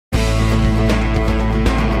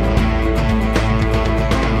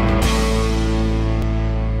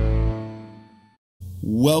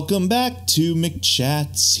Welcome back to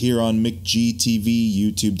McChats here on McGTV,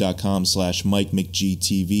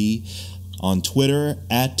 youtube.com/MikeMcGTV, on Twitter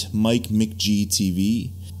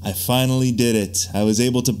 @MikeMcGTV. I finally did it. I was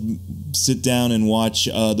able to sit down and watch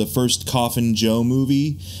the first Coffin Joe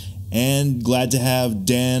movie, and glad to have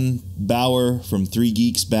Dan Baugher from 3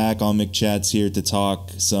 Geeks back on McChats here to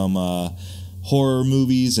talk some horror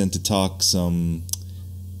movies and to talk some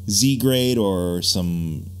Z-grade or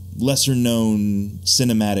some lesser-known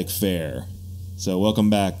cinematic fare. So welcome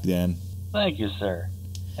back, Dan. Thank you, sir.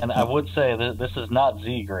 And I would say that this is not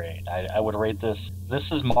Z-grade. I would rate this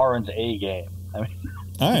is Marins' A game. I mean,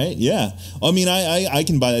 all right, yeah. I mean, I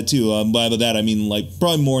can buy that too. By that, I mean, like,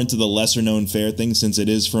 probably more into the lesser-known fare thing, since it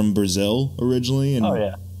is from Brazil originally, and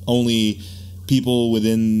only people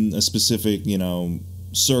within a specific,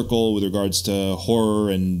 circle with regards to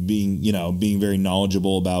horror and being very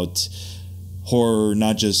knowledgeable about horror,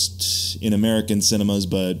 not just in American cinemas,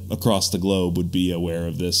 but across the globe, would be aware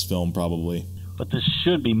of this film, probably. But this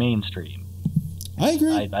should be mainstream. I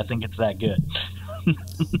agree. I think it's that good.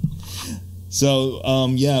 So,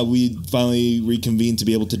 we finally reconvened to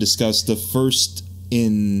be able to discuss the first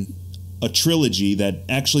in a trilogy that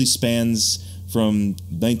actually spans from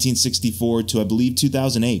 1964 to, I believe,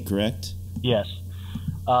 2008, correct? Yes.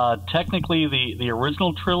 Technically, the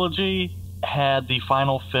original trilogy had the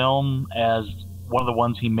final film as one of the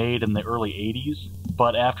ones he made in the early 80s,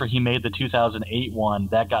 but after he made the 2008 one,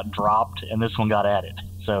 that got dropped and this one got added.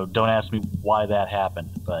 So don't ask me why that happened,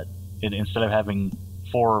 but instead of having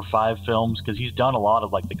 4 or 5 films, because he's done a lot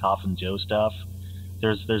of like the Coffin Joe stuff,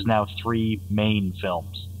 there's now 3 main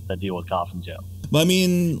films that deal with Coffin Joe. I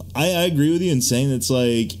mean, I agree with you in saying it's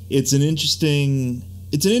an interesting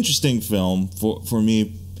film for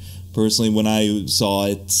me personally. When I saw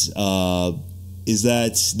it, is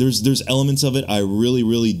that there's elements of it I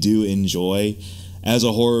really do enjoy as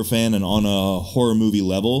a horror fan and on a horror movie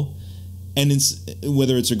level, and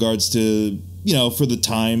whether it's regards to for the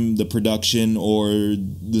time, the production, or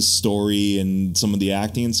the story and some of the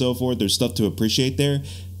acting and so forth, there's stuff to appreciate there.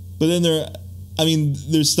 But then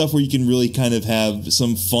there's stuff where you can really kind of have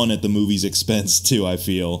some fun at the movie's expense too, I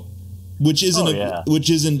feel. Which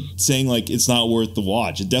isn't saying like it's not worth the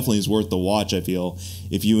watch. It definitely is worth the watch, I feel,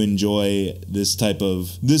 if you enjoy this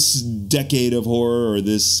decade of horror or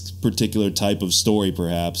this particular type of story,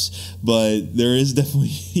 perhaps. But there is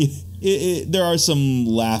definitely there are some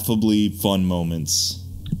laughably fun moments.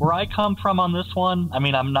 Where I come from on this one, I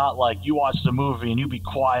mean, I'm not like, you watch the movie and you be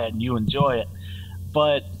quiet and you enjoy it,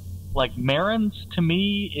 but like Marins to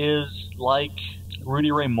me is like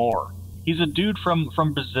Rudy Ray Moore. He's a dude from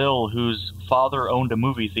Brazil whose father owned a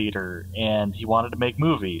movie theater, and he wanted to make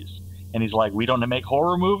movies. And he's like, we don't make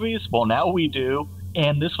horror movies? Well, now we do.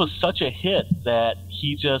 And this was such a hit that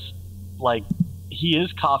he just, like, he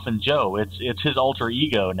is Coffin Joe. It's his alter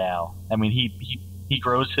ego now. I mean, he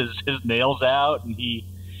grows his nails out, and he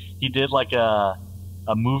did like a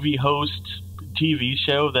movie host TV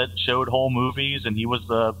show that showed whole movies, and he was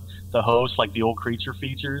the host, like the old Creature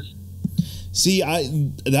features. See,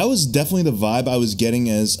 that was definitely the vibe I was getting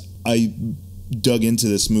as I dug into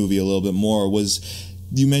this movie a little bit more. Was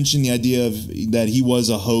you mentioned the idea of that he was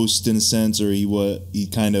a host in a sense, or he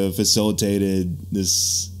kind of facilitated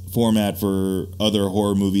this format for other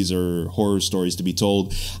horror movies or horror stories to be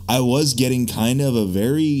told. I was getting kind of a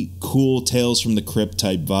very cool Tales from the Crypt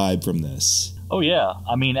type vibe from this. Oh yeah,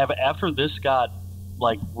 I mean, after this got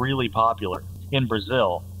like really popular in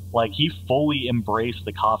Brazil, like, he fully embraced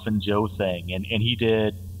the Coffin Joe thing, and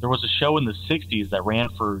there was a show in the 60s that ran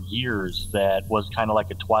for years that was kind of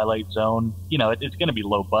like a Twilight Zone. It's going to be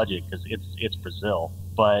low budget because it's Brazil,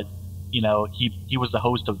 but, he was the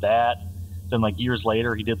host of that. Then, like, years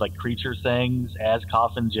later, he did, like, Creature things as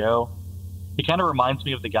Coffin Joe. He kind of reminds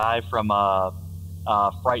me of the guy from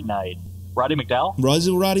Fright Night. Roddy McDowall? Was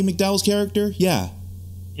it Roddy McDowall's character? Yeah.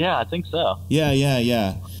 Yeah, I think so. Yeah.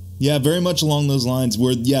 Yeah, very much along those lines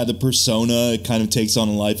where, the persona kind of takes on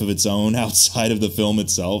a life of its own outside of the film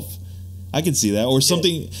itself. I can see that. Or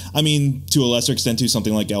something, I mean, to a lesser extent, too,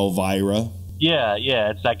 something like Elvira. Yeah,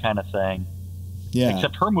 it's that kind of thing. Yeah.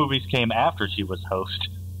 Except her movies came after she was host.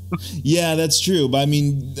 Yeah, that's true. But, I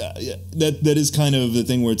mean, that is kind of the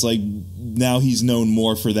thing where it's like now he's known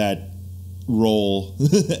more for that role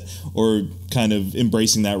or kind of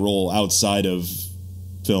embracing that role outside of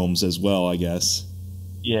films as well, I guess.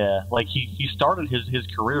 Yeah, like he started his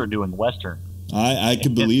career doing Western. I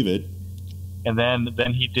could believe it. And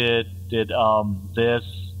then he did this.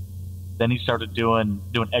 Then he started doing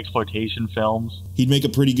exploitation films. He'd make a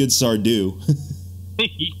pretty good Sardou.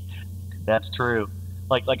 That's true.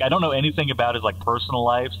 like I don't know anything about his like personal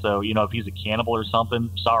life, so you know if he's a cannibal or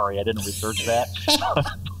something. Sorry, I didn't research that.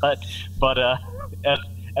 but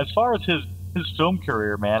as far as his film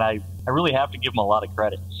career, man, I really have to give him a lot of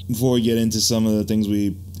credit. Before we get into some of the things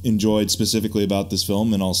we enjoyed specifically about this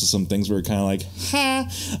film, and also some things were kind of like,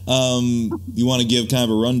 you want to give kind of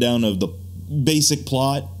a rundown of the basic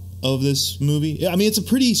plot of this movie? I mean, it's a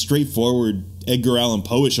pretty straightforward Edgar Allan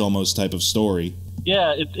Poe-ish almost type of story.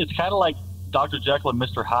 Yeah, it's kind of like Dr. Jekyll and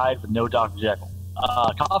Mr. Hyde, but no Dr. Jekyll.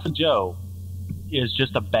 Coffin Joe is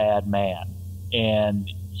just a bad man,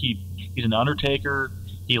 and he's an undertaker.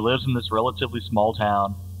 He lives in this relatively small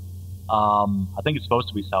town. I think it's supposed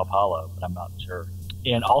to be Sao Paulo, but I'm not sure.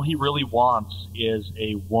 And all he really wants is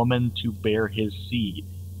a woman to bear his seed.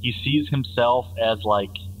 He sees himself as like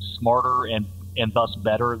smarter and thus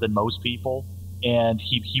better than most people, and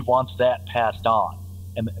he wants that passed on,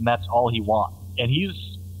 and that's all he wants. And he's,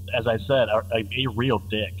 as I said, a real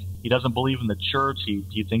dick. He doesn't believe in the church.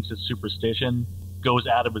 He thinks it's superstition, goes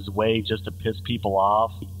out of his way just to piss people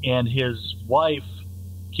off. And his wife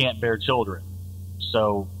can't bear children,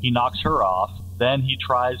 so he knocks her off. Then he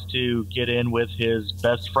tries to get in with his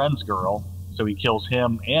best friend's girl, so he kills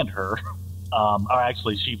him and her. Or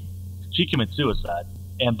actually, she commits suicide.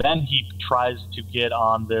 And then he tries to get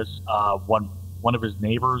on this one of his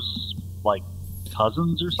neighbors, like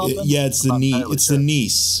cousins or something. Yeah, it's the niece. It's the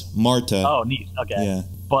niece, Marta. Oh, niece. Okay. Yeah.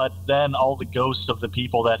 But then all the ghosts of the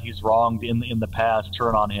people that he's wronged in the past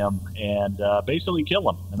turn on him and basically kill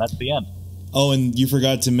him, and that's the end. Oh, and you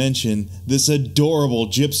forgot to mention this adorable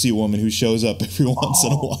gypsy woman who shows up every once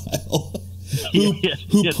in a while,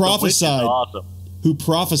 who prophesied, awesome. Who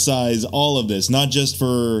prophesies all of this, not just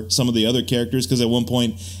for some of the other characters, because at one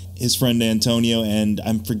point his friend Antonio, and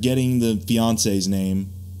I'm forgetting the fiance's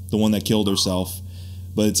name, the one that killed herself,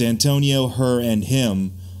 but it's Antonio, her, and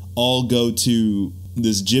him all go to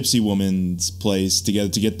this gypsy woman's place together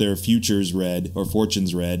to get their futures read, or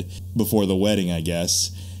fortunes read, before the wedding, I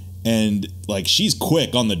guess. And, like, she's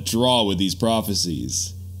quick on the draw with these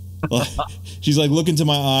prophecies. She's like, look into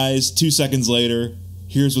my eyes, 2 seconds later,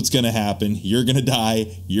 here's what's going to happen. You're going to die.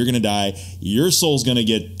 You're going to die. Your soul's going to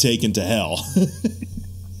get taken to hell.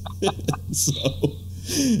 So,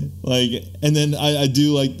 like, and then I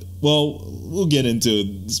do, like, well, we'll get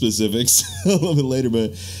into specifics a little bit later,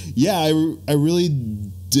 but, yeah, I really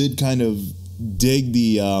did kind of dig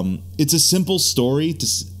the, it's a simple story,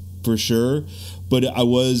 for sure, but I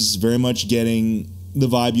was very much getting the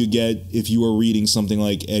vibe you get if you were reading something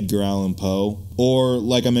like Edgar Allan Poe, or,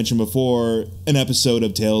 like I mentioned before, an episode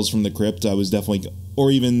of Tales from the Crypt. I was definitely,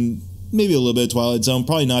 or even maybe a little bit of Twilight Zone,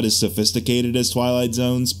 probably not as sophisticated as Twilight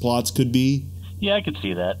Zone's plots could be. Yeah, I could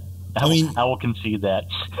see that. I will concede that.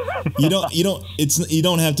 you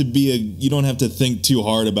don't have to think too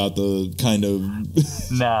hard about the kind of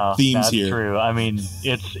themes here. That's true. I mean,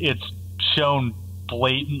 it's shown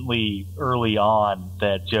blatantly early on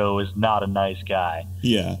that Joe is not a nice guy.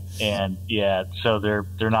 Yeah. And yeah, so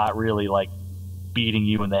they're not really like beating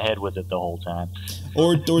you in the head with it the whole time.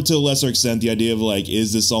 Or to a lesser extent, the idea of like,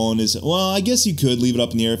 is this all in his... Well, I guess you could leave it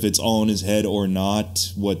up in the air if it's all in his head or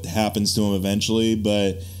not, what happens to him eventually,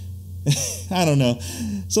 but I don't know.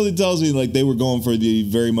 Something tells me like they were going for the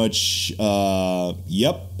very much,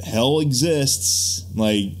 yep, hell exists.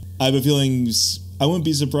 Like, I have a feeling... I wouldn't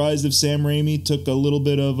be surprised if Sam Raimi took a little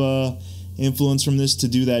bit of influence from this to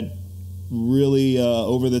do that really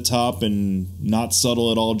over the top and not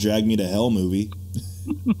subtle at all drag me to hell movie.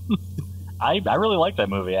 I really like that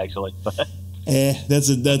movie, actually. That's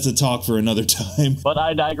a talk for another time. But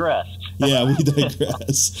I digress. Yeah, we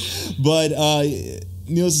digress. But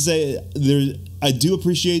needless to say, I do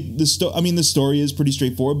appreciate the story. I mean, the story is pretty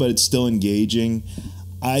straightforward, but it's still engaging.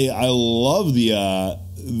 I love the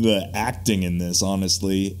acting in this,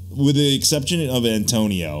 honestly, with the exception of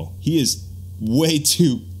Antonio. He is way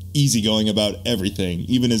too easygoing about everything,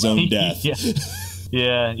 even his own death.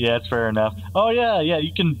 Yeah, it's fair enough. Oh yeah,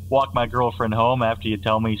 you can walk my girlfriend home after you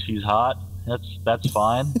tell me she's hot. That's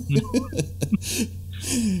fine.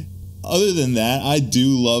 Other than that, I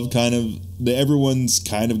do love kind of everyone's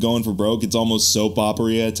kind of going for broke. It's almost soap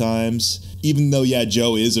opera at times. Even though, yeah,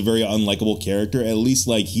 Joe is a very unlikable character, at least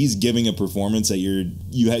like he's giving a performance that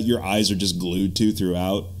your eyes are just glued to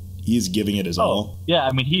throughout. He's giving it his all. Yeah,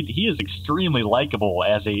 I mean he is extremely likable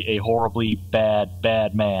as a horribly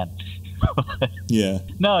bad man. Yeah.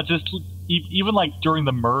 No, just even like during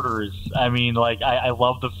the murders. I mean, like I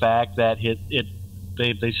love the fact that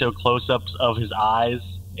they show close-ups of his eyes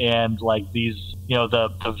and like these, you know,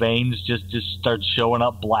 the veins just start showing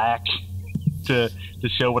up black. to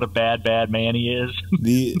show what a bad man he is.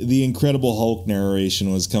 The Incredible Hulk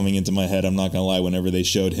narration was coming into my head, I'm not gonna lie, whenever they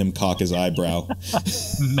showed him cock his eyebrow.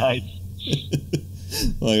 Nice.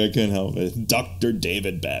 Like, I couldn't help it. Dr.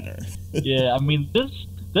 David Banner. Yeah, I mean, this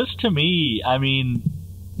to me, I mean,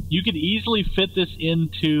 you could easily fit this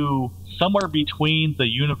into somewhere between the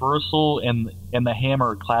Universal and the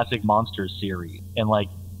Hammer Classic Monsters series, and like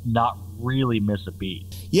not really miss a beat.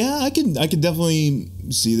 Yeah, I could definitely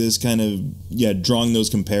see this kind of drawing those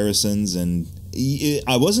comparisons, and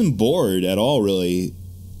I wasn't bored at all really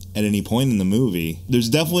at any point in the movie. There's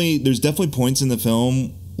definitely points in the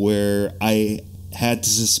film where I had to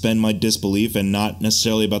suspend my disbelief, and not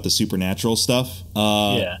necessarily about the supernatural stuff.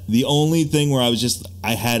 The only thing where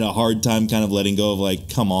I had a hard time kind of letting go of,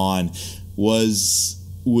 like, come on, was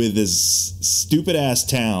with this stupid ass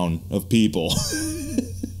town of people.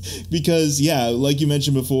 Because, yeah, like you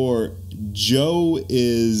mentioned before, Joe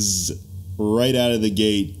is right out of the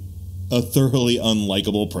gate a thoroughly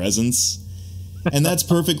unlikable presence. And that's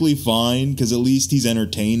perfectly fine, because at least he's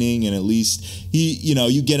entertaining, and at least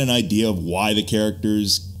you get an idea of why the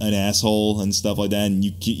character's an asshole and stuff like that, and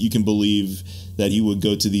you can believe that he would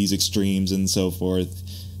go to these extremes and so forth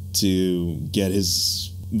to get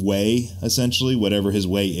his way, essentially, whatever his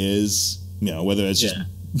way is, whether it's just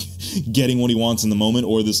getting what he wants in the moment,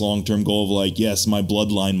 or this long-term goal of, like, yes, my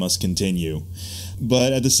bloodline must continue.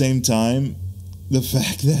 But at the same time, the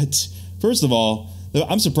fact that, first of all,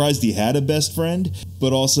 I'm surprised he had a best friend,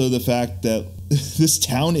 but also the fact that this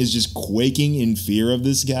town is just quaking in fear of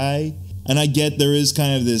this guy. And I get there is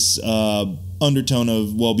kind of this undertone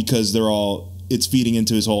of, well, because it's feeding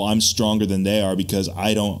into his whole I'm stronger than they are, because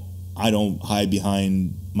I don't hide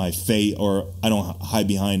behind my fate, or I don't hide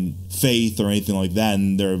behind faith or anything like that,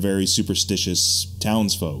 and they're very superstitious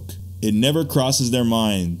townsfolk. It never crosses their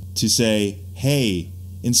mind to say, hey,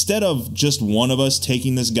 instead of just one of us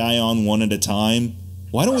taking this guy on one at a time,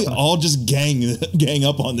 why don't we all just gang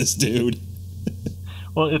up on this dude?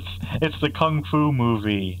 Well, it's the Kung Fu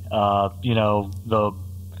movie. The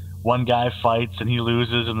one guy fights and he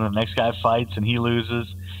loses, and the next guy fights and he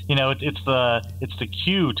loses. It's the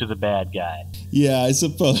cue to the bad guy. Yeah, I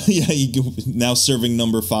suppose. Yeah, now serving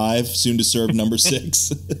number 5, soon to serve number 6.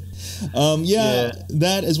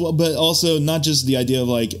 That as well, but also not just the idea of,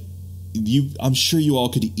 like, I'm sure you all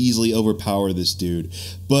could easily overpower this dude,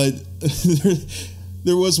 but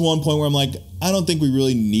there was one point where I'm like, I don't think we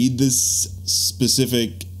really need this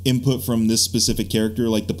specific input from this specific character,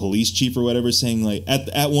 like the police chief or whatever, saying, like,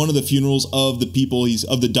 at one of the funerals of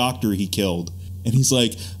the doctor he killed, and he's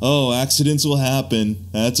like, oh, accidents will happen,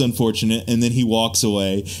 that's unfortunate, and then he walks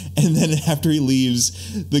away, and then after he leaves,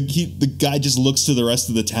 the guy just looks to the rest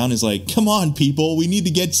of the town and is like, come on, people, we need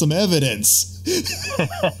to get some evidence.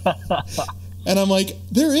 And I'm like,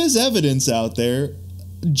 there is evidence out there.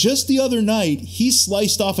 Just the other night, he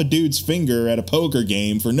sliced off a dude's finger at a poker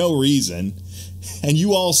game for no reason, and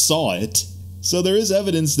you all saw it. So there is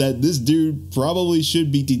evidence that this dude probably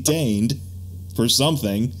should be detained for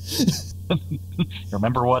something.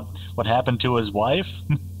 Remember what happened to his wife?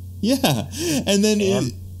 Yeah, and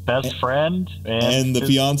then best friend and the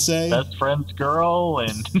fiance, best friend's girl,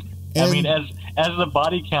 and I mean, as the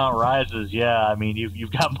body count rises,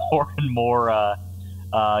 you've got more and more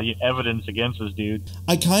evidence against this dude.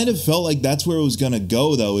 I kind of felt like that's where it was gonna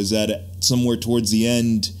go, though, is that somewhere towards the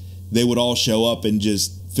end they would all show up and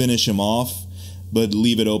just finish him off, but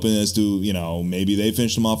leave it open as to, maybe they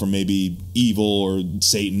finished him off, or maybe evil or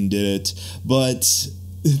Satan did it. But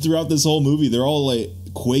throughout this whole movie, they're all like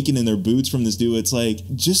quaking in their boots from this dude. It's like,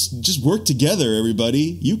 just work together,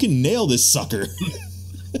 everybody. You can nail this sucker.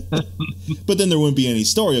 But then there wouldn't be any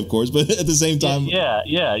story, of course. But at the same time, yeah.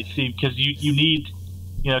 See, because you need,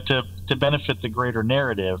 to benefit the greater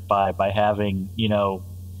narrative by having,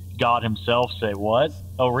 God himself say, what?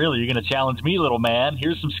 Oh, really? You're going to challenge me, little man?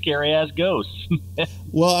 Here's some scary-ass ghosts.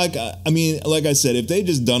 Well, I mean, like I said, if they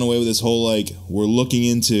just done away with this whole, like, we're looking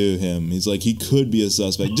into him, he's like, he could be a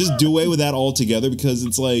suspect, just do away with that altogether, because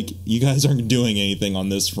it's like, you guys aren't doing anything on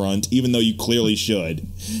this front, even though you clearly should.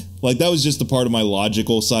 Like, that was just the part of my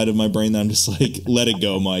logical side of my brain that I'm just like, let it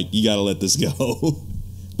go, Mike. You got to let this go.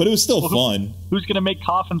 But it was still fun. Who's going to make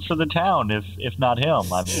coffins for the town if not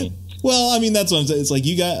him? I mean... Well, I mean, that's what I'm saying. It's like,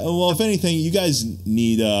 if anything, you guys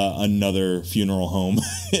need another funeral home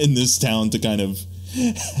in this town to kind of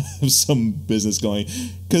have some business going.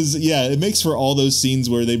 Because, it makes for all those scenes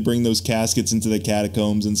where they bring those caskets into the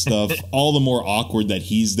catacombs and stuff all the more awkward that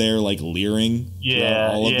he's there, like, leering.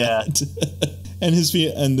 All of that.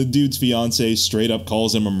 And the dude's fiance straight up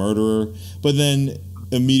calls him a murderer. But then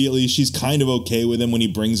immediately she's kind of okay with him when he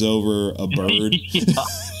brings over a bird.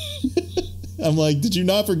 I'm like, did you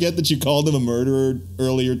not forget that you called him a murderer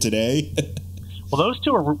earlier today? Well, those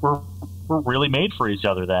two were really made for each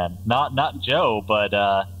other then. Not Joe, but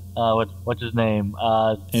what's his name?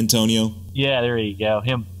 Antonio. Yeah, there you go.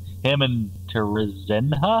 Him and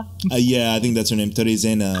Terezinha? Yeah, I think that's her name,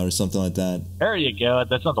 Terezinha or something like that. There you go.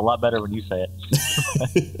 That sounds a lot better when you say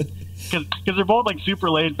it. Because they're both like super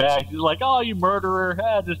laid back. He's like, "Oh, you murderer!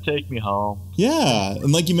 Just take me home." Yeah,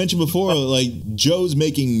 and like you mentioned before, like Joe's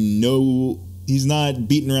he's not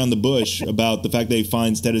beating around the bush about the fact that he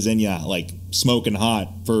finds Terezinha like smoking hot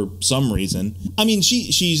for some reason. I mean,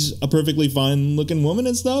 she's a perfectly fine looking woman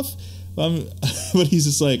and stuff. But he's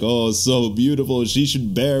just like, oh, so beautiful. She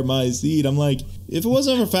should bear my seed. I'm like, if it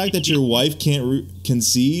wasn't for the fact that your wife can't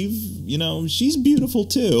conceive, she's beautiful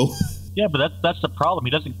too. Yeah, but that's the problem.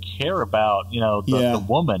 He doesn't care about, the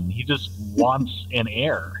woman. He just wants an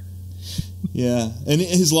heir. Yeah, and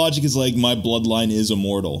his logic is like, my bloodline is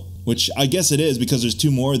immortal, which I guess it is because there's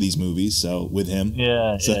 2 more of these movies. So with him,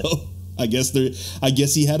 yeah. So I guess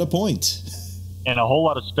he had a point. And a whole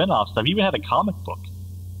lot of spin-off stuff. He even had a comic book.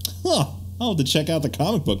 Huh. I'll have to check out the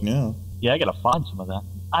comic book now. Yeah, I gotta find some of that.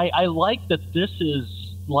 I like that this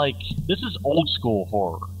is old school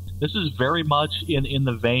horror. This is very much in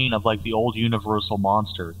the vein of like the old Universal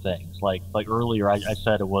monster things. Like earlier I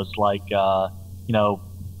said it was like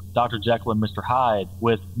Dr. Jekyll and Mr. Hyde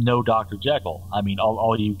with no Dr. Jekyll. I mean,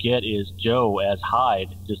 all you get is Joe as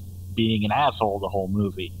Hyde just being an asshole the whole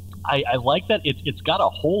movie. I like that it's got a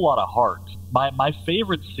whole lot of heart. My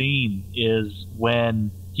favorite scene is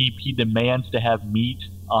when he demands to have meat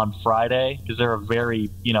on Friday because they're a very,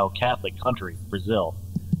 Catholic country, Brazil.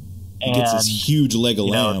 He gets this huge leg of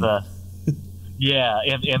lamb.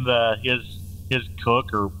 His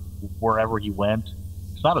cook or wherever he went,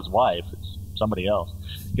 it's not his wife, it's somebody else.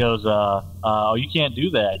 He goes, oh, you can't do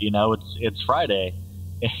that, it's Friday.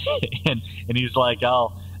 and he's like,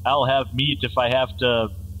 I'll have meat if I have to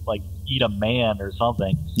like eat a man or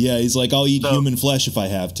something. Yeah, he's like, I'll eat human flesh if I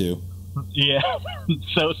have to. Yeah.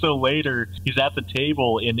 So later he's at the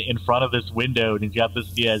table in front of this window and he's got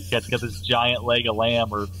this giant leg of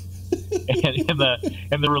lamb and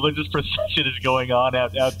the religious procession is going on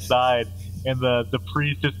outside and the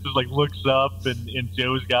priest just like looks up and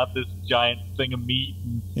Joe's got this giant thing of meat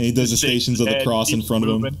and he does the Stations of the Cross in front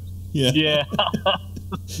of him. Yeah.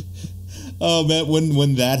 Oh man,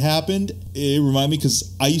 when that happened, it reminded me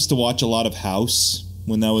because I used to watch a lot of House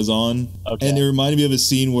when that was on. Okay. And it reminded me of a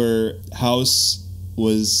scene where House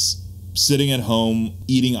was sitting at home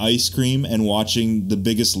eating ice cream and watching The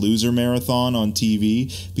Biggest Loser marathon on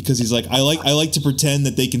TV because he's like, I like to pretend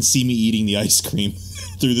that they can see me eating the ice cream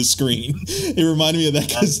through the screen. It reminded me of that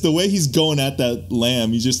because the way he's going at that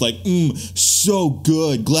lamb, he's just like, so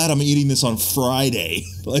good. Glad I'm eating this on Friday.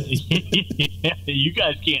 Like, you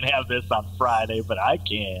guys can't have this on Friday, but I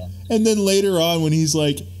can. And then later on when he's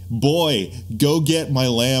like, boy, go get my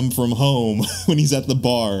lamb from home when he's at the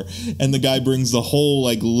bar and the guy brings the whole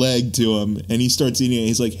like leg to him and he starts eating it.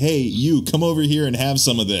 He's like, hey, you come over here and have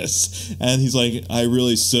some of this. And he's like, I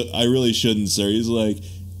really shouldn't, sir. He's like,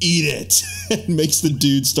 eat it. And makes the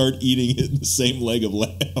dude start eating it, the same leg of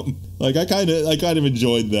lamb. Like I kind of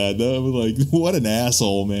enjoyed that. I was like, what an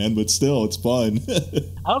asshole, man, but still it's fun.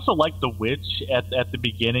 I also like the witch at the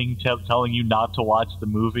beginning telling you not to watch the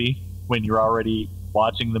movie when you're already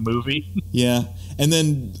watching the movie. Yeah. And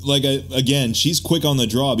then again, she's quick on the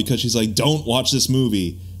draw because she's like, don't watch this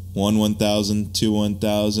movie. 1,000, 2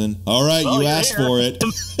 1,000. All right, you asked for it.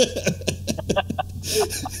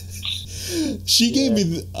 She gave me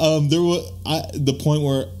the point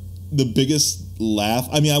where the biggest laugh.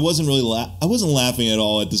 I mean, I wasn't laughing at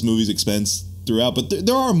all at this movie's expense throughout, but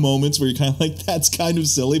there are moments where you're kind of like, that's kind of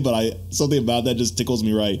silly, but something about that just tickles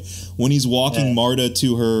me right. When he's walking Marta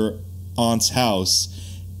to her aunt's house,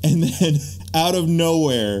 and then out of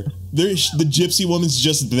nowhere, the gypsy woman's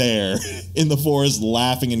just there in the forest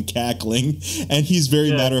laughing and cackling, and he's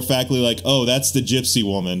very matter-of-factly like, oh, that's the gypsy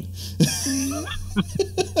woman.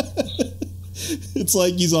 It's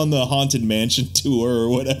like he's on the Haunted Mansion tour or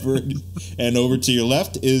whatever, and over to your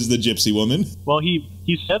left is the gypsy woman. Well, he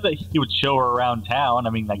said that he would show her around town. I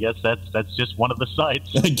mean, I guess that's just one of the sites.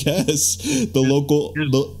 I guess the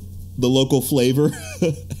local flavor.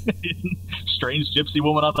 Strange gypsy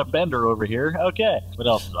woman on the bender over here. Okay, what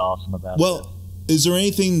else is awesome about it? Well, is there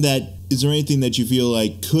anything that you feel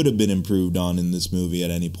like could have been improved on in this movie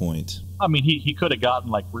at any point? I mean, he could have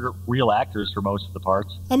gotten like real actors for most of the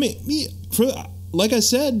parts. I mean, like I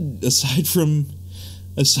said, aside from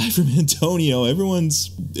Antonio,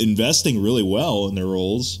 everyone's investing really well in their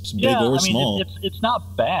roles, big or small. It's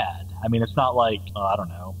not bad. I mean, it's not like I don't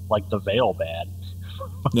know, like The Veil bad.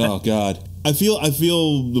 Oh God, I feel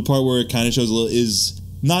the part where it kind of shows a little is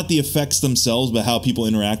not the effects themselves, but how people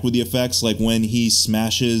interact with the effects. Like when he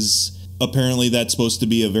smashes. Apparently, that's supposed to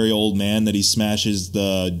be a very old man that he smashes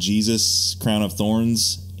the Jesus crown of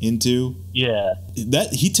thorns into. Yeah,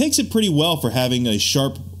 that he takes it pretty well for having a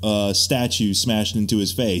sharp statue smashed into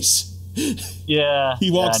his face. Yeah,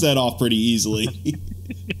 he walks that off pretty easily.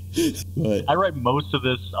 But I write most of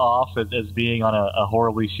this off as being on a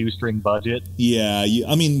horribly shoestring budget. Yeah,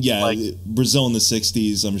 Brazil in the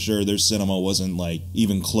 '60s, I'm sure their cinema wasn't like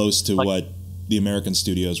even close to what the American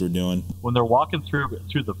studios were doing. When they're walking through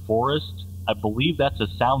the forest, I believe that's a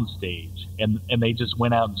sound stage, and they just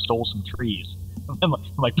went out and stole some trees and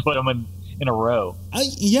like put them in a row.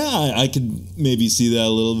 I could maybe see that a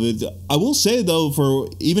little bit. I will say though, for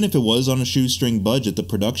even if it was on a shoestring budget, the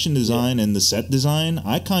production design and the set design,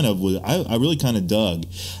 I really kind of dug.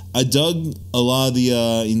 I dug a lot of the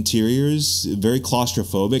interiors, very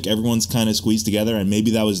claustrophobic. Everyone's kind of squeezed together, and maybe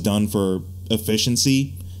that was done for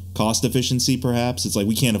efficiency. Cost efficiency, perhaps. It's like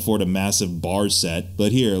we can't afford a massive bar set,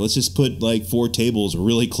 but here, let's just put like 4 tables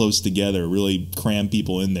really close together, really cram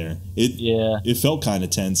people in there. It felt kind of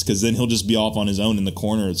tense because then he'll just be off on his own in the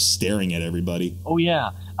corner staring at everybody. Oh yeah,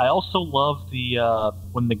 I also love the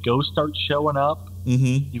when the ghosts start showing up.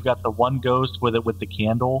 Mm-hmm. You've got the one ghost with the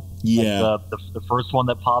candle. Yeah, like the first one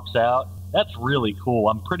that pops out. That's really cool.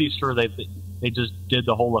 I'm pretty sure they just did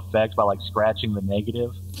the whole effect by like scratching the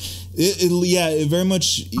negative. It very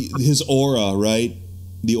much his aura, right?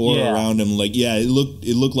 The aura around him, like it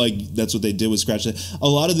looked like that's what they did with scratch. A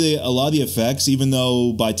lot of the effects, even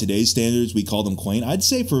though by today's standards we call them quaint, I'd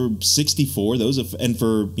say for '64 and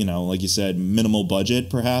for like you said, minimal budget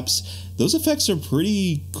perhaps, those effects are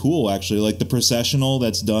pretty cool actually. Like the processional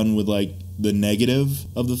that's done with like the negative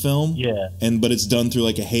of the film, but it's done through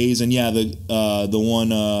like a haze, and the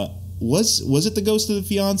one was it the ghost of the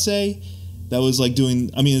fiance? That was like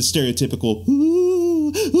doing, it's stereotypical,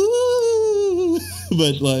 ooh, ooh,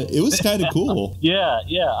 but it was kind of cool. Yeah.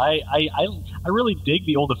 I really dig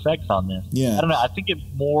the old effects on this. Yeah. I don't know. I think it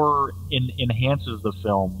more enhances the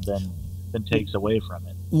film than takes away from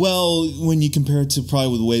it. Well, when you compare it to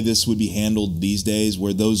probably the way this would be handled these days,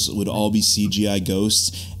 where those would all be CGI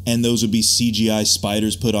ghosts and those would be CGI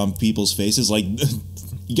spiders put on people's faces, like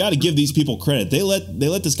you got to give these people credit. They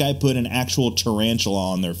let this guy put an actual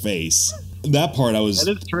tarantula on their face. That part that is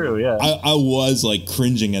true, yeah. I was like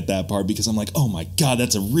cringing at that part because I'm like, oh my God,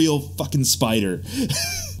 that's a real fucking spider.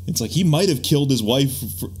 It's like he might have killed his wife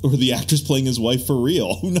or the actress playing his wife for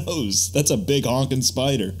real. Who knows? That's a big honking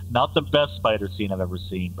spider. Not the best spider scene I've ever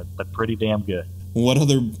seen, but pretty damn good. What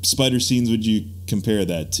other spider scenes would you compare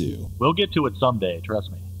that to? We'll get to it someday,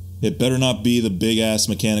 trust me. It better not be the big-ass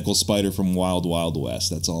mechanical spider from Wild Wild West.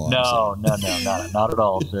 That's all I'm saying. No, not at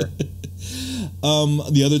all, sir.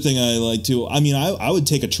 The other thing I like too, I would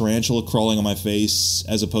take a tarantula crawling on my face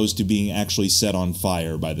as opposed to being actually set on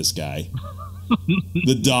fire by this guy.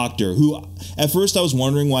 The doctor, who at first I was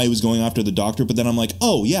wondering why he was going after the doctor, but then I'm like,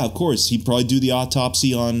 oh yeah, of course, he'd probably do the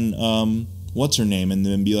autopsy on what's her name, and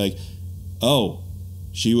then be like, oh,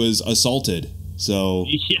 she was assaulted. So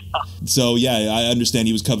I understand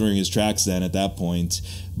he was covering his tracks then at that point,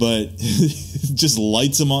 but just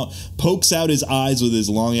lights him up, pokes out his eyes with his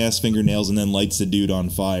long ass fingernails, and then lights the dude on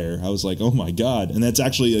fire. I was like, oh my God, and that's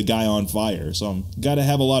actually a guy on fire. So I'm gotta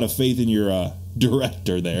have a lot of faith in your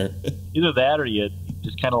director there. Either that, or you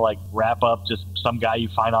just kind of like wrap up just some guy you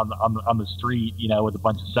find on the street, with a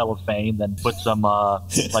bunch of cellophane, then put some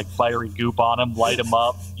like fiery goop on him, light him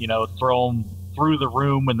up, throw him through the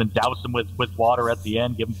room, and then douse them with water at the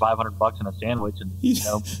end, give them $500 and a sandwich, and you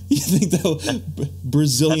think that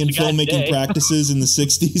Brazilian filmmaking practices in the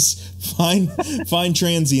 60s find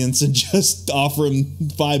transients and just offer them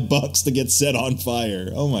 $5 to get set on fire?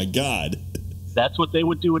 Oh my God. That's what they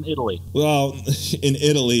would do in Italy. Well, in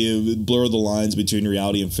Italy, it would blur the lines between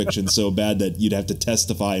reality and fiction so bad that you'd have to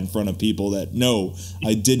testify in front of people that, no,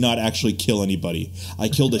 I did not actually kill anybody. I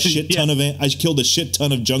killed a shit ton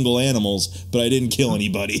of jungle animals, but I didn't kill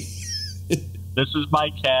anybody. This is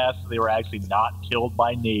my cast. They were actually not killed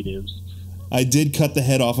by natives. I did cut the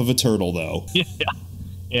head off of a turtle, though. Yeah,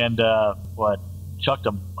 and chucked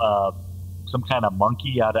some kind of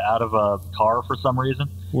monkey out of a car for some reason.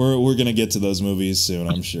 We're gonna get to those movies soon,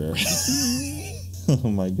 I'm sure. Oh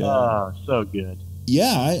my God. Oh, so good.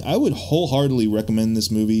 Yeah, I would wholeheartedly recommend this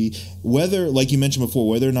movie. Whether, like you mentioned before,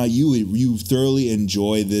 whether or not you thoroughly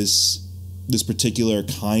enjoy this particular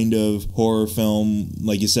kind of horror film,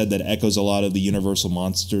 like you said, that echoes a lot of the Universal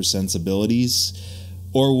monster sensibilities,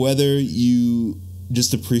 or whether you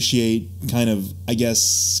just appreciate kind of, I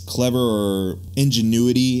guess, clever or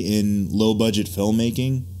ingenuity in low budget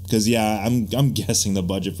filmmaking. Because yeah, I'm guessing the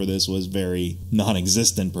budget for this was very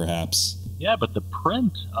non-existent, perhaps. Yeah, but the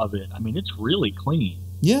print of it, I mean, it's really clean.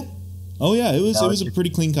 Yeah. Oh yeah, it was a pretty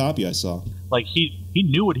clean copy I saw. Like he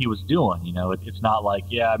knew what he was doing. You know, it's not like,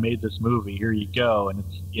 yeah, I made this movie, here you go, and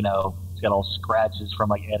it's, you know, it's got all scratches from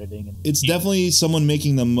like editing. And it's definitely someone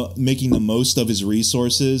making the most of his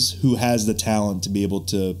resources, who has the talent to be able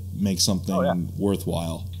to make something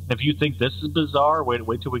worthwhile. If you think this is bizarre,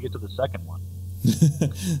 wait till we get to the second one.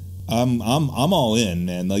 I'm all in,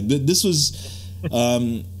 man. Like this was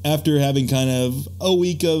after having kind of a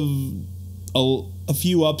week of a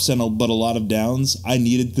few ups but a lot of downs. I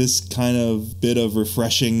needed this kind of bit of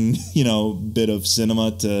refreshing, you know, bit of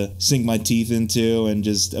cinema to sink my teeth into and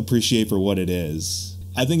just appreciate for what it is.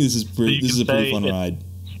 I think this is a pretty fun ride.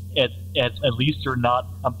 At least you're not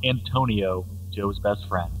Antonio, Joe's best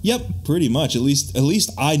friend. Yep, pretty much. At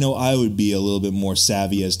least I know I would be a little bit more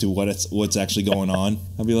savvy as to what's actually going on.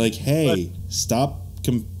 I'd be like, hey, stop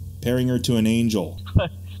comparing her to an angel.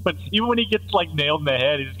 But even when he gets like nailed in the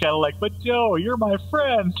head, he's kind of like, but Joe, you're my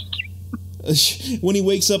friend. When he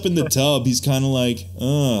wakes up in the tub, he's kind of like,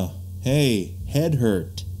 hey, head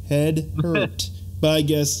hurt. But I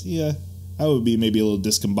guess, yeah, I would be maybe a little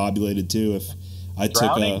discombobulated too if I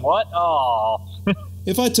Drowning? took a... What? Oh.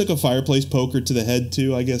 If I took a fireplace poker to the head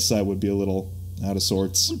too, I guess I would be a little out of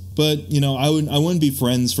sorts. But, you know, I wouldn't be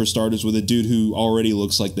friends, for starters, with a dude who already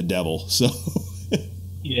looks like the devil, so...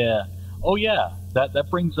 Yeah. Oh, yeah. That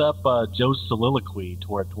brings up Joe's soliloquy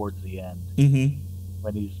towards the end. Mm-hmm.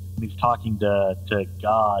 When he's talking to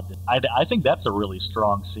God. I think that's a really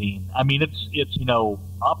strong scene. I mean, it's you know,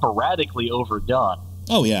 operatically overdone.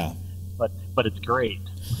 Oh, yeah. But it's great.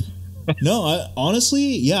 No, I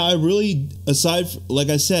really, aside from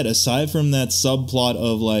that subplot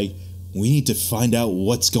of like, we need to find out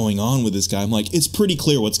what's going on with this guy, I'm like, it's pretty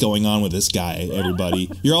clear what's going on with this guy,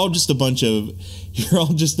 everybody. You're all just a bunch of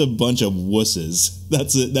wusses.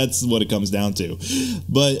 That's it. That's what it comes down to.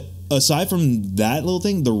 But aside from that little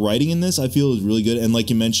thing, the writing in this I feel is really good. And like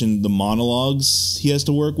you mentioned, the monologues he has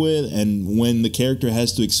to work with, and when the character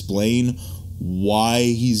has to explain why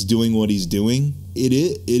he's doing what he's doing,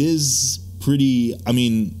 it is pretty, I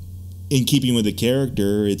mean, in keeping with the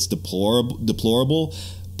character, it's deplorable,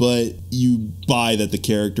 but you buy that the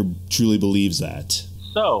character truly believes that.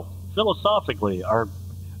 So, philosophically, are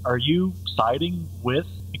you siding with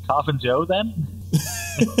Coffin Joe then?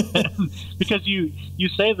 Because you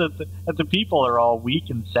say that the people are all weak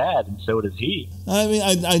and sad, and so does he. I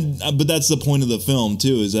mean, but that's the point of the film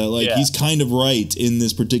too, is that like he's kind of right in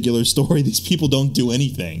this particular story. These people don't do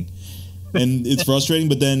anything, and it's frustrating.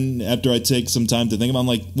 But then after I take some time to think about it, I'm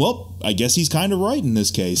like, well, I guess he's kind of right in this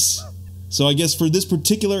case. So I guess for this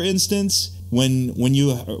particular instance, when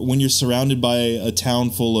you're surrounded by a town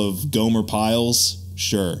full of Gomer piles,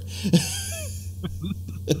 sure.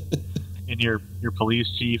 And your police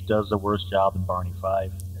chief does the worst job in Barney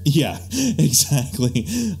 5. Yeah, exactly.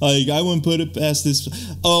 Like, I wouldn't put it past this.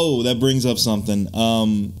 Oh, that brings up something.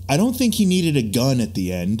 I don't think he needed a gun at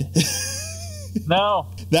the end. No.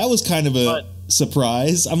 That was kind of a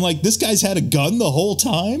surprise. I'm like, this guy's had a gun the whole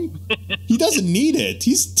time? He doesn't need it.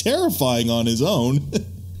 He's terrifying on his own.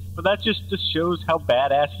 But that just shows how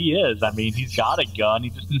badass he is. I mean, he's got a gun.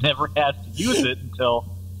 He just never has to use it until,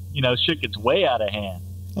 you know, shit gets way out of hand.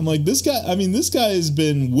 I'm like, this guy has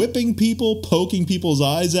been whipping people, poking people's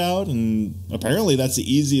eyes out, and apparently that's the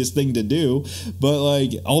easiest thing to do. But,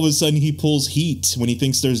 like, all of a sudden he pulls heat when he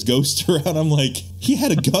thinks there's ghosts around. I'm like, he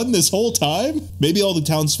had a gun this whole time? Maybe all the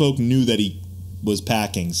townsfolk knew that he was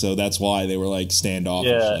packing, so that's why they were, like, standoffish.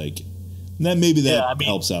 Yeah. Like, then maybe that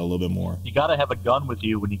helps out a little bit more. You got to have a gun with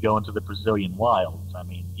you when you go into the Brazilian wilds. I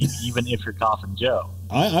mean, even if you're Coffin Joe.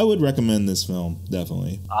 I would recommend this film,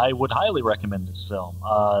 definitely. I would highly recommend this film.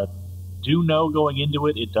 Do know going into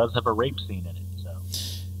it, it does have a rape scene in it. So.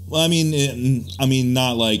 Well, I mean,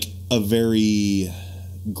 not like a very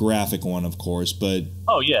graphic one, of course, but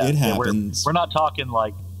it happens. We're not talking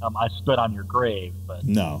like I spit on your grave, but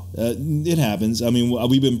no, it happens. I mean,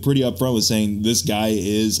 we've been pretty upfront with saying this guy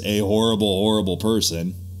is a horrible, horrible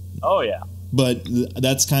person. Oh yeah, but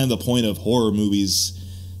that's kind of the point of horror movies.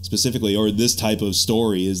 Specifically, or this type of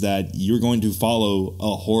story, is that you're going to follow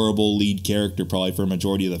a horrible lead character probably for a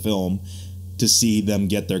majority of the film to see them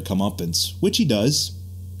get their comeuppance, which he does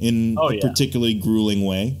in a particularly grueling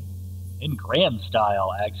way. In grand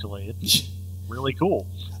style, actually. It's really cool.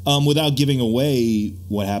 Without giving away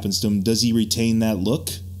what happens to him, does he retain that look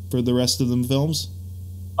for the rest of the films?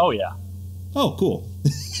 Oh, yeah. Oh, cool.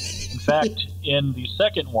 In fact, in the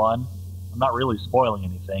second one, I'm not really spoiling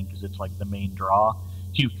anything because it's like the main draw.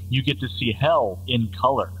 You get to see hell in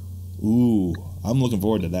color. Ooh, I'm looking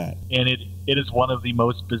forward to that. And it is one of the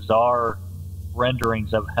most bizarre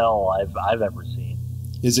renderings of hell I've ever seen.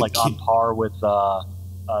 Is it like on par with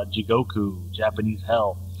Jigoku, Japanese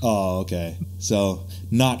hell. Oh, okay. So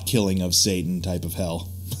not killing of Satan type of hell.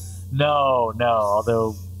 No.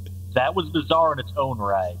 Although that was bizarre in its own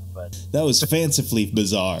right, but that was fancifully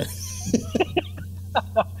bizarre.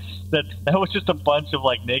 That was just a bunch of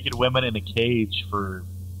like naked women in a cage for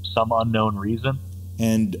some unknown reason.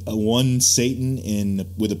 And one Satan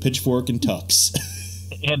with a pitchfork and tux.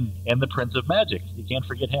 and the Prince of Magic. You can't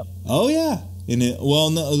forget him. Oh yeah. No,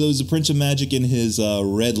 there was a Prince of Magic in his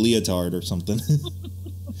red leotard or something.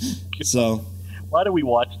 So why do we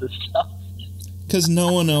watch this stuff? Because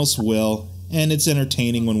no one else will, and it's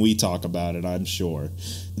entertaining when we talk about it, I'm sure.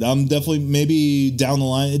 I'm definitely, maybe down the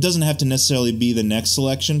line, it doesn't have to necessarily be the next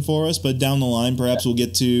selection for us, but down the line, perhaps we'll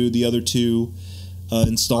get to the other two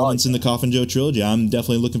installments in the Coffin Joe trilogy. I'm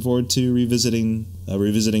definitely looking forward to revisiting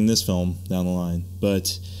this film down the line.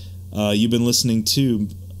 But you've been listening to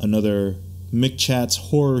another McChats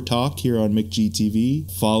horror talk here on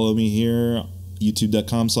McGTV. Follow me here,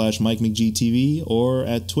 youtube.com/MikeMcGTV, or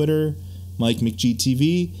at Twitter,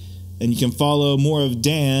 MikeMcGTV. And you can follow more of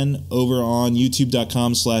Dan over on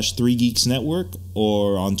youtube.com/3Geeks Network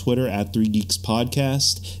or on Twitter at 3Geeks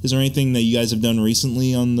Podcast. Is there anything that you guys have done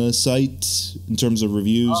recently on the site in terms of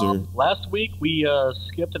reviews? Or last week we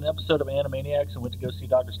skipped an episode of Animaniacs and went to go see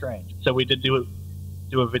Doctor Strange. So we did do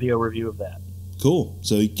a video review of that. Cool.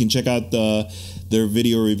 So you can check out their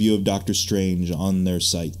video review of Doctor Strange on their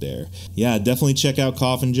site there. Yeah, definitely check out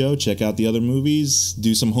Coffin Joe. Check out the other movies.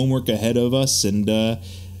 Do some homework ahead of us, and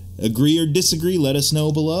agree or disagree, let us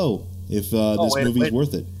know below if this movie's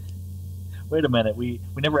worth it. Wait a minute. We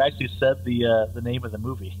never actually said the name of the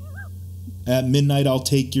movie. At Midnight, I'll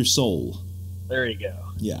Take Your Soul. There you go.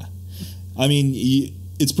 Yeah. I mean,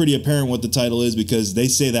 it's pretty apparent what the title is because they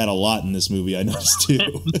say that a lot in this movie, I noticed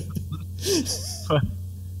too.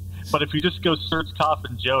 But if you just go search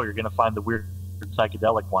Coffin Joe, you're going to find the weird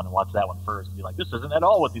psychedelic one and watch that one first and be like, this isn't at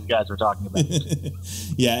all what these guys are talking about.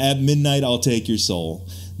 Yeah, At Midnight, I'll Take Your Soul.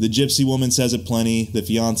 The gypsy woman says it plenty. The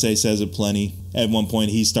fiance says it plenty. At one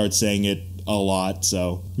point, he starts saying it a lot.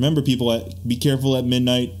 So remember, people, be careful at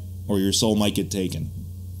midnight or your soul might get taken.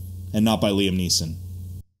 And not by Liam Neeson.